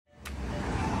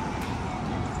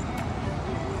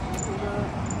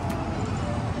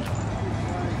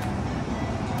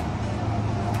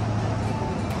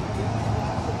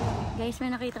Guys,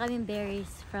 may nakita kaming berries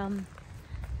from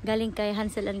galing kay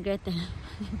Hansel and Gretel.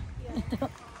 Ito.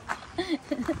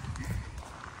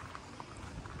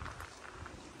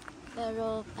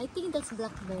 Pero, I think that's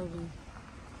blackberry.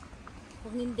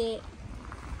 Kung hindi,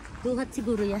 duhat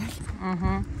siguro yan.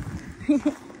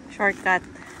 Shortcut.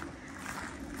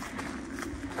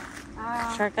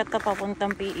 Shortcut ka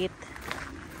papuntang Piit.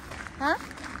 Ha?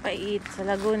 Piit, sa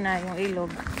Laguna, yung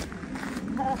ilog.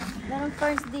 Meron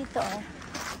first dito, oh.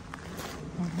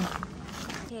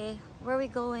 Okay, where are we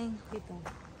going? Dito.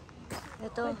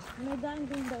 Ito. May daan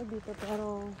din daw dito,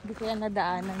 pero di ko yan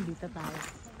nadaanan dito tayo.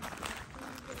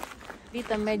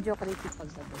 Dito medyo creepy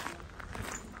paggabi.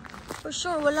 For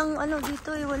sure, walang ano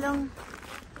dito eh, walang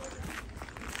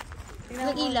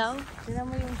ilaw. Tingnan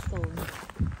mo yung stone.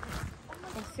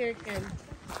 A circle.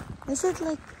 Is it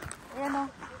like, Ayan o.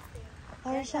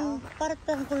 parang siyang,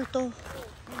 parang kulto.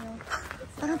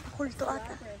 Parang kulto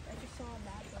ata.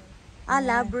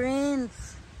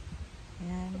 Labyrinth.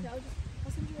 Ayan.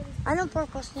 Anong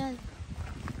purpose niyan?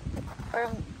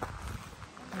 Parang,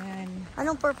 Ayan.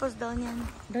 anong purpose daw niyan?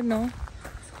 Don't know.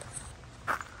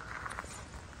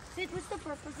 Wait, what's the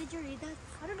purpose? Did you read that?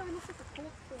 I don't know, it looks like a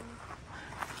cult thing.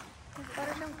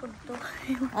 Parang ng kulto.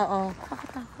 Oo.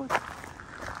 Nakatakot.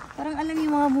 Parang alam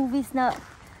yung mga movies na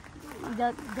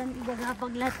dyan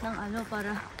igagapag lahat ng ano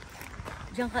para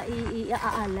dyan ka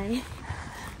iaalay.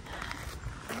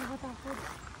 Nakatakot.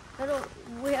 Pero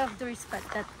we have to respect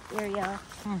that area.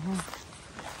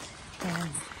 Ayan.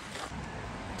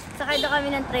 Sakay na kami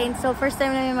ng train. So first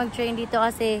time namin mag-train dito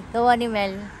kasi gawa ni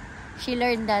Mel. She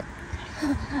learned that.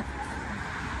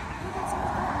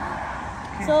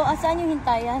 So, saan yung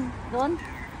hintayan? Doon?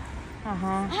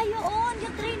 Ay, yun!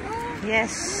 Yung train, oh!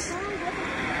 Yes.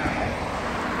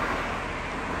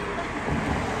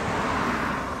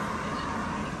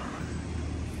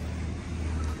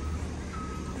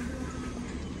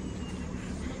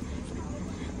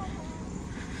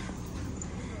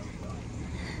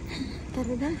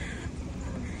 Tara na.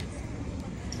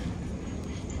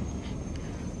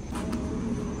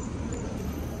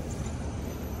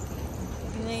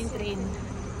 Tingnan yung train.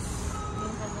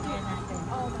 Yung sasakyan natin.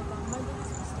 Oh,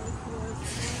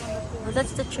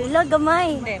 that's the train. La,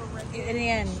 gamay! Hindi. Ano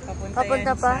yan?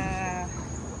 Papunta yan pa? Sa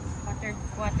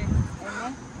water.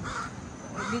 Ano?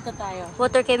 Dito tayo.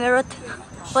 Water Camerot.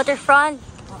 Waterfront.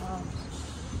 Oo.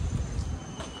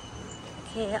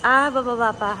 Okay.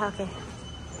 Bababa pa. Okay.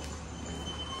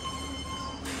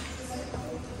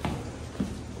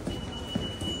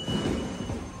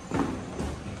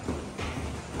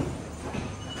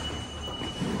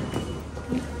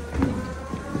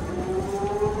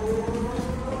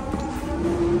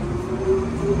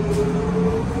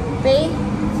 Pay?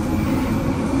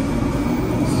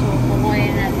 So,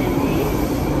 kukunin natin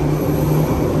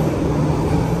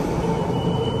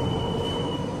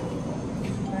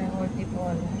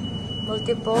multiple.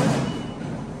 Multiple?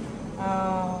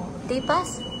 Day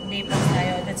pass? Day pass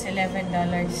tayo. That's $11.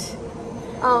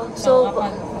 Oh, So, so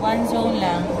kapag one zone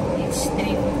lang, it's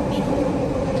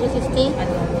 $350. 350?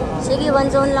 Ano? Sige,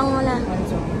 one zone lang muna. One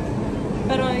zone.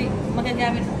 Pero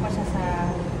magagamit mo pa siya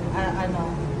sa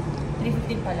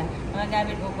 315 pala.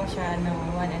 Magagamit mo pa siya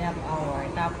ng 1.5 hour.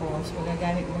 Tapos,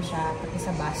 magagamit mo siya pati sa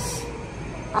bus.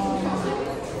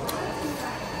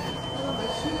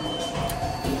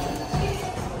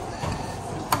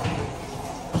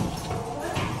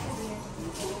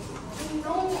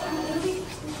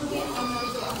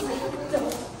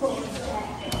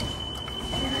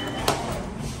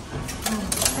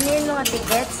 Ano yung mga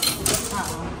tickets?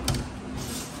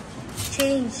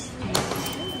 Change.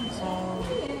 So,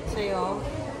 sa'yo.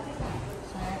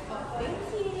 Okay.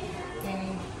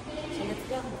 So, let's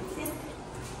go.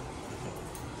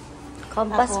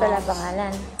 Compass pala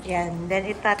pangalan. Yan. Then,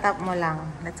 itatap mo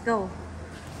lang. Let's go.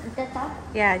 Ito to?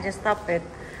 Yeah, just tap it.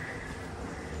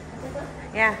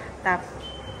 Yeah, tap.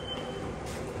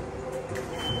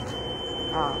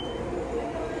 Oh.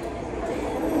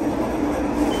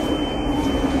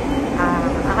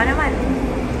 Ako naman.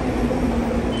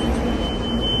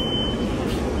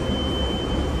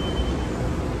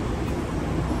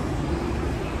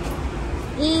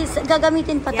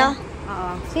 Gagamitin pa to?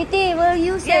 Oo. Sweetie, we'll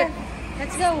use it.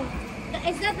 Let's go.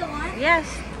 Is that the one? Yes.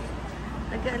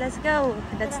 Let's go.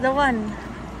 That's the one.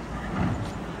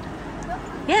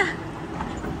 Yeah.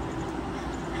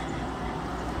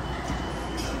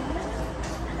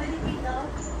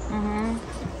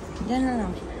 Yan na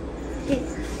lang. Okay.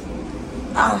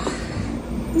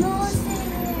 No, sir.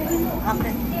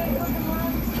 Okay.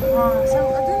 So,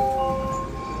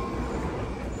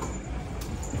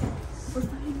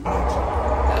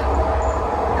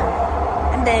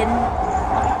 and then,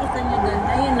 makikita nyo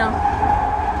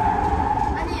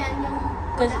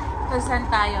Kung saan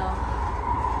tayo?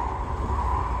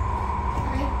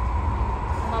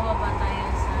 Bababa tayo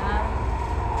sa...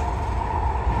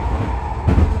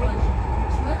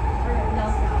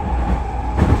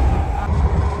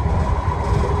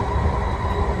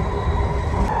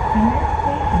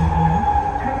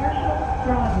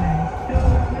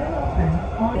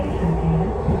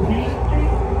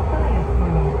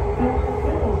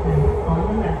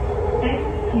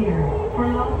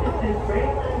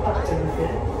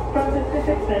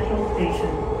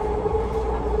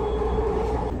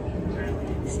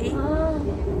 See?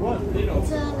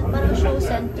 It's a parang show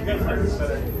center.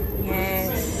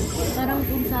 Yes. Parang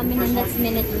kung sa amin yung next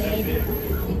minute maid.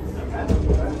 I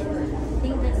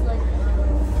think that's like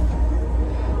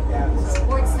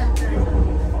sports center.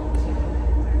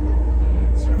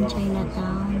 In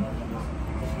Chinatown.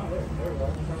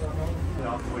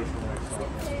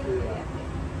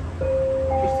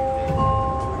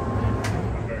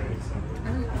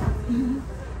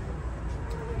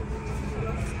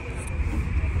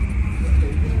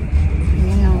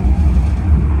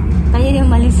 Kaya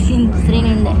yung malisin, string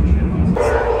hindi.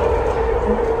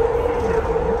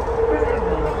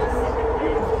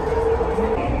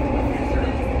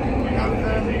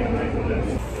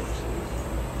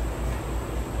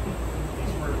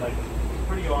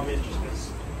 Pretty obvious just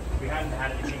because we hadn't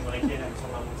had anything like it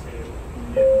until level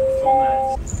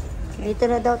 2. Dito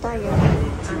na daw tayo.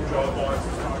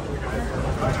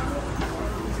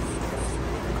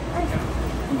 Ay,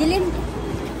 dilim.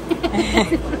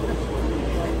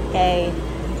 Okay,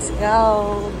 let's go.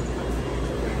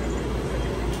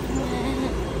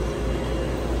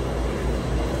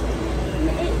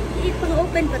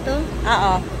 Ipang-open pa to?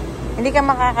 Oo. Hindi ka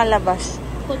makakalabas.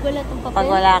 Pag wala tong papel? Pag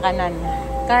wala ka nun.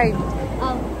 Card.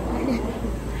 Oh.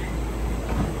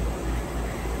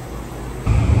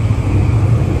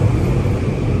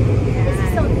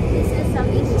 This is some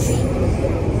East Street.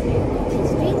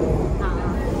 East Street?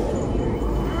 Okay.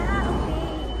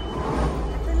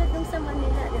 Katulad nung sa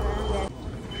Manila, di ba? Yes.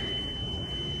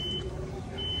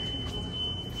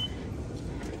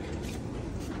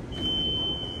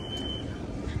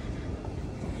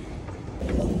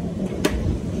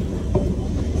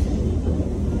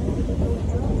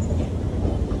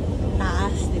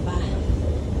 Taas, di ba?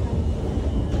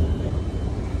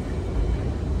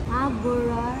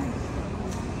 Burrard.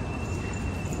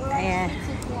 Ayan.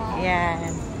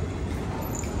 Ayan.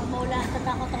 Mawala.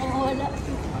 Tatakot ako mawala.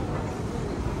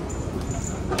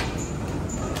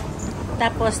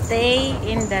 Tapos, stay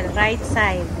in the right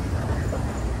side.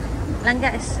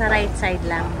 Langga is sa right side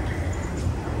lang.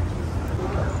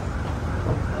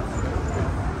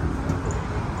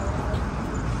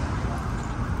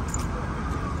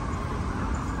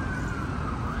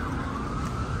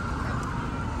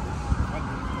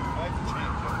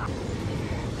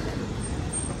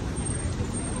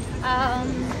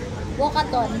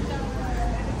 Walkathon.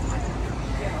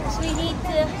 So we need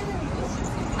to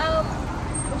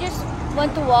we just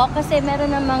want to walk kasi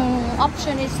meron namang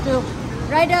option is to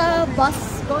ride a bus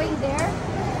going there.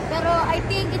 Pero I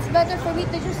think it's better for me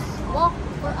to just walk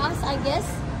for us, I guess.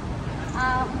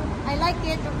 I like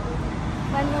it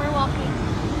when we're walking.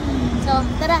 So,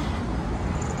 tara!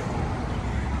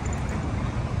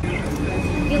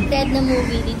 Yung Ted na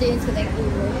movie, dito yun sa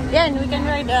Vancouver. Yan, we can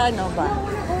ride ano ba?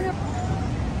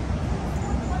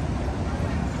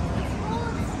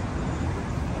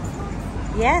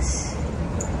 Yes.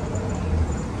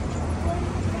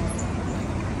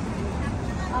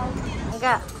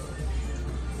 Nga.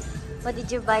 What did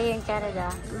you buy in Canada?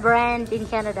 Brand in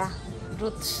Canada?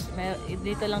 Roots.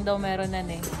 Dito lang daw meron na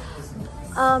eh.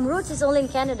 Roots is only in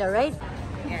Canada, right?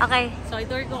 Yes. Okay. So,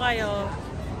 itour ko kayo.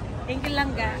 Thank you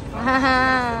lang ga.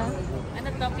 Ano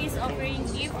to? Peace offering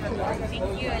gift.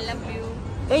 Thank you. I love you.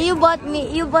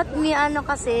 You bought me ano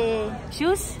kasi?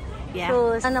 Shoes? Yeah.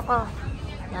 Shoes. Ano ko?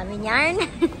 Namin yarn.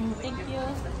 Thank you.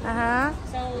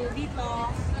 So, dito.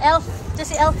 Elf. Ito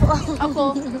si Elf.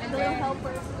 Ako.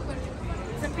 Helper.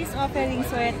 It's a peace offering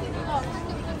sweat.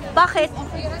 Bakit?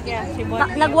 Yeah, she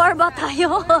bought me. Nag-war ba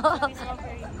tayo? Peace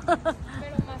offering.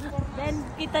 Then,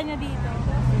 kita nyo dito.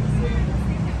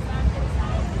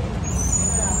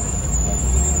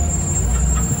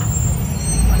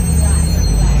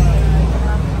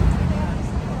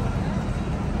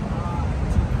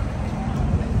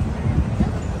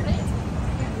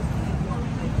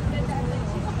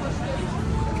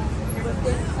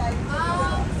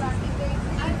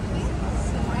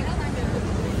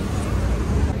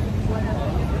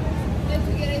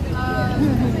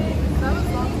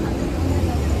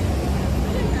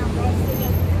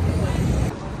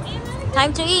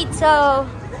 Time to eat. So,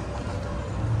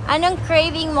 anong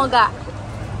craving mo ga?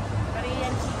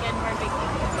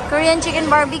 Korean chicken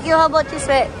barbecue. How about you,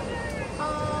 Sweat?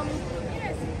 I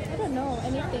don't know.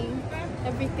 Anything.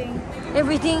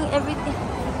 Everything. Everything.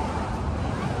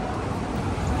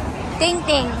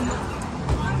 Ting.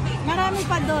 Marami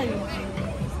pa doon.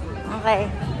 Okay.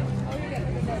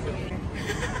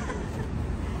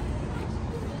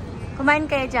 Kumain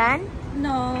kayo dyan?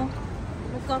 No.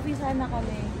 Mag-coffee sana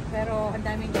kami. Pero ang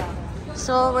daming gamo.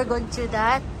 So, we're going to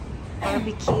that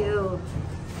barbecue.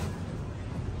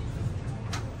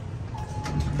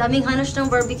 Daming halos ng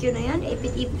barbecue na yan.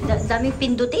 Daming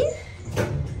pindutin.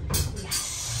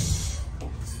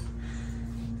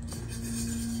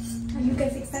 Are you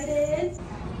guys excited?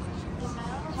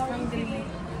 Hungry.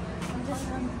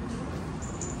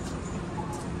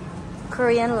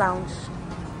 Korean lounge.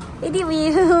 Idi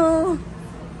view.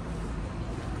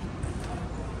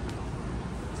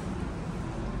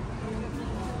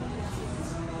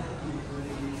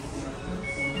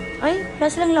 Ay, wala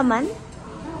silang laman?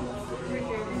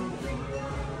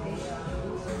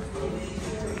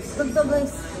 Bagto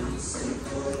guys.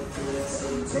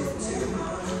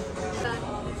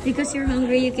 Because you're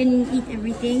hungry, you can eat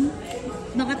everything.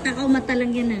 Baka takaw mata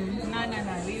lang yan ah. No.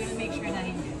 We will make sure na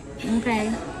hindi.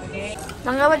 Okay. Okay.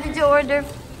 Tangga, what did you order?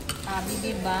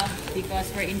 Bibimbap because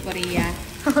we're in Korea.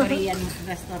 Korean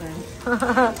restaurant.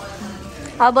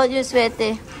 How about you,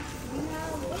 Swete?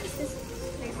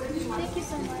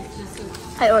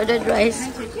 I ordered rice.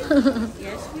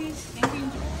 Yes, please. Thank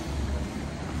you.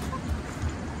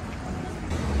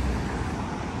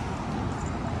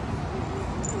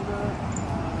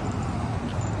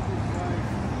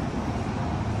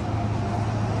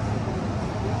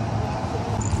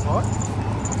 What?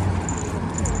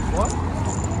 What?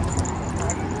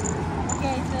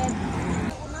 Okay, Sweat.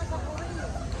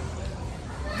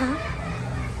 Huh?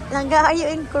 Langga, are you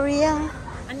in Korea?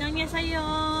 Ano niya sa'yo?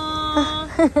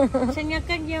 Saan niya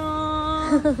kayo?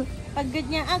 Pagod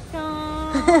niya ako.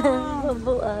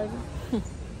 Babuan.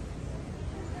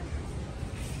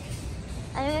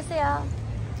 안녕하세요.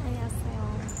 안녕하세요.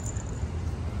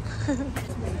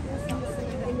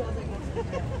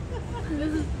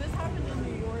 This happened in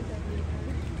New York.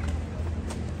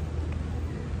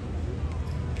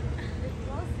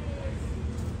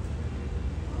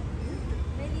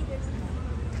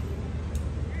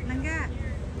 Langga.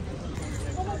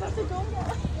 Oh my gosh, the dome.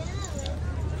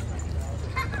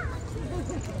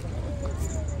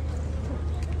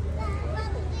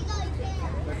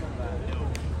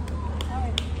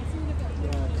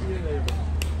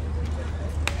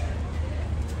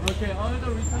 Okay, all the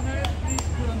returners, please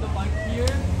put on the bike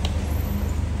here.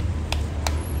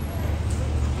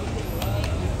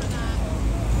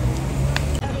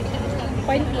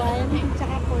 Point 1,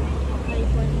 tsaka point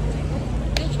 5.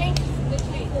 They changed the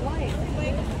line.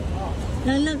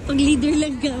 Lalag, pag leader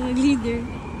lang ka, mag leader.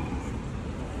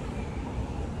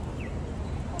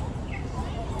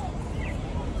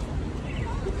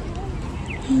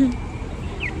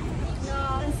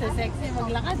 So sexy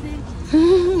maglakad eh.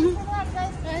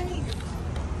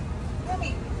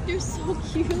 You're so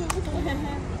cute.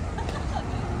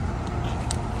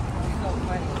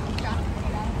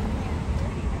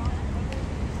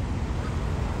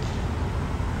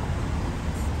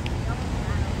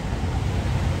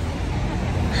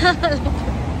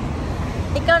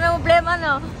 Ikaw na problema,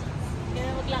 no?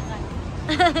 Kaya maglakad.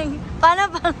 Paano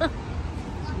ba?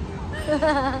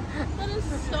 That is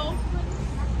so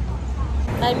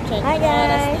Time check. Hi,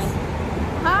 guys.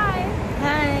 Hi.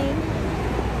 Hi.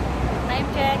 Time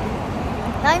check.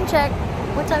 Time check.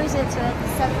 What time is it, Sweat?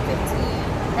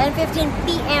 7:15. 9:15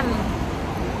 p.m.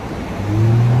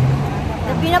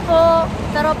 Gabi na po,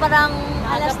 pero parang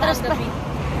alas 3 pa.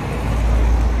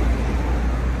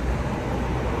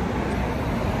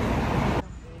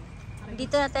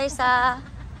 Dito na tayo sa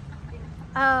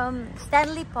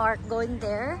Stanley Park, going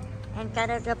there. And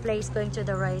Canada Place going to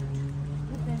the right.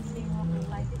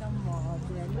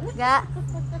 Ga?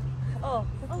 Oh.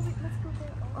 Wait, let's go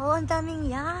there. Oh, ang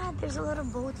daming yacht. There's a lot of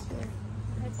boats here.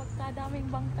 May pagkadaming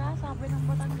bangka, sabi ng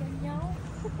Batangan niya.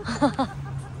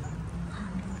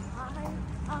 Ay,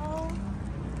 ow.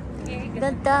 Okay,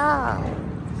 Ganda.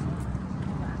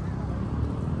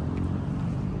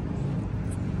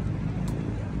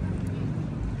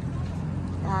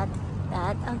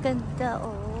 That, ang ganda,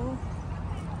 oh.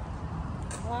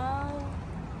 Wow.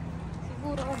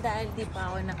 Siguro dahil di pa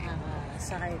ako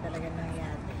nakakasakay talaga ng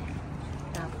yate.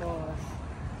 Tapos,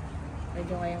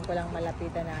 medyo ngayon ko lang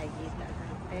malapitan nakikita.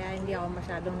 Kaya hindi ako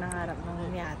masyadong nangarap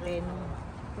ng yate. No?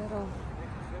 Pero,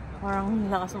 parang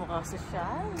lakas mo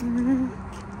kasosyal.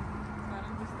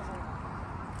 Parang gusto ko.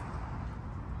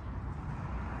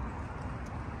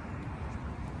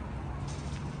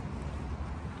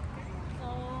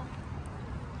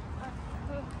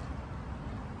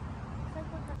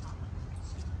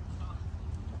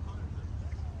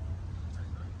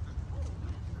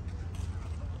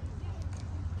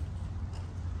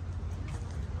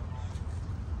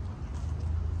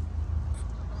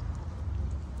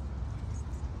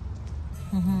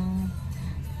 Ba't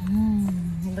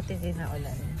hindi na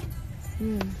ulan?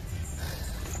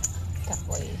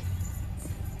 Kapoy.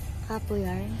 Kapoy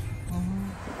yarn.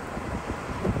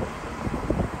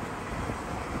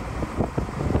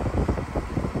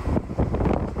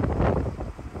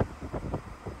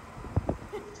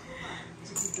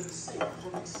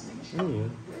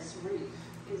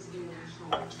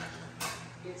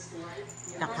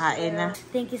 Nakain na.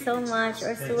 Thank you so much,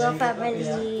 Ursula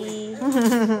family.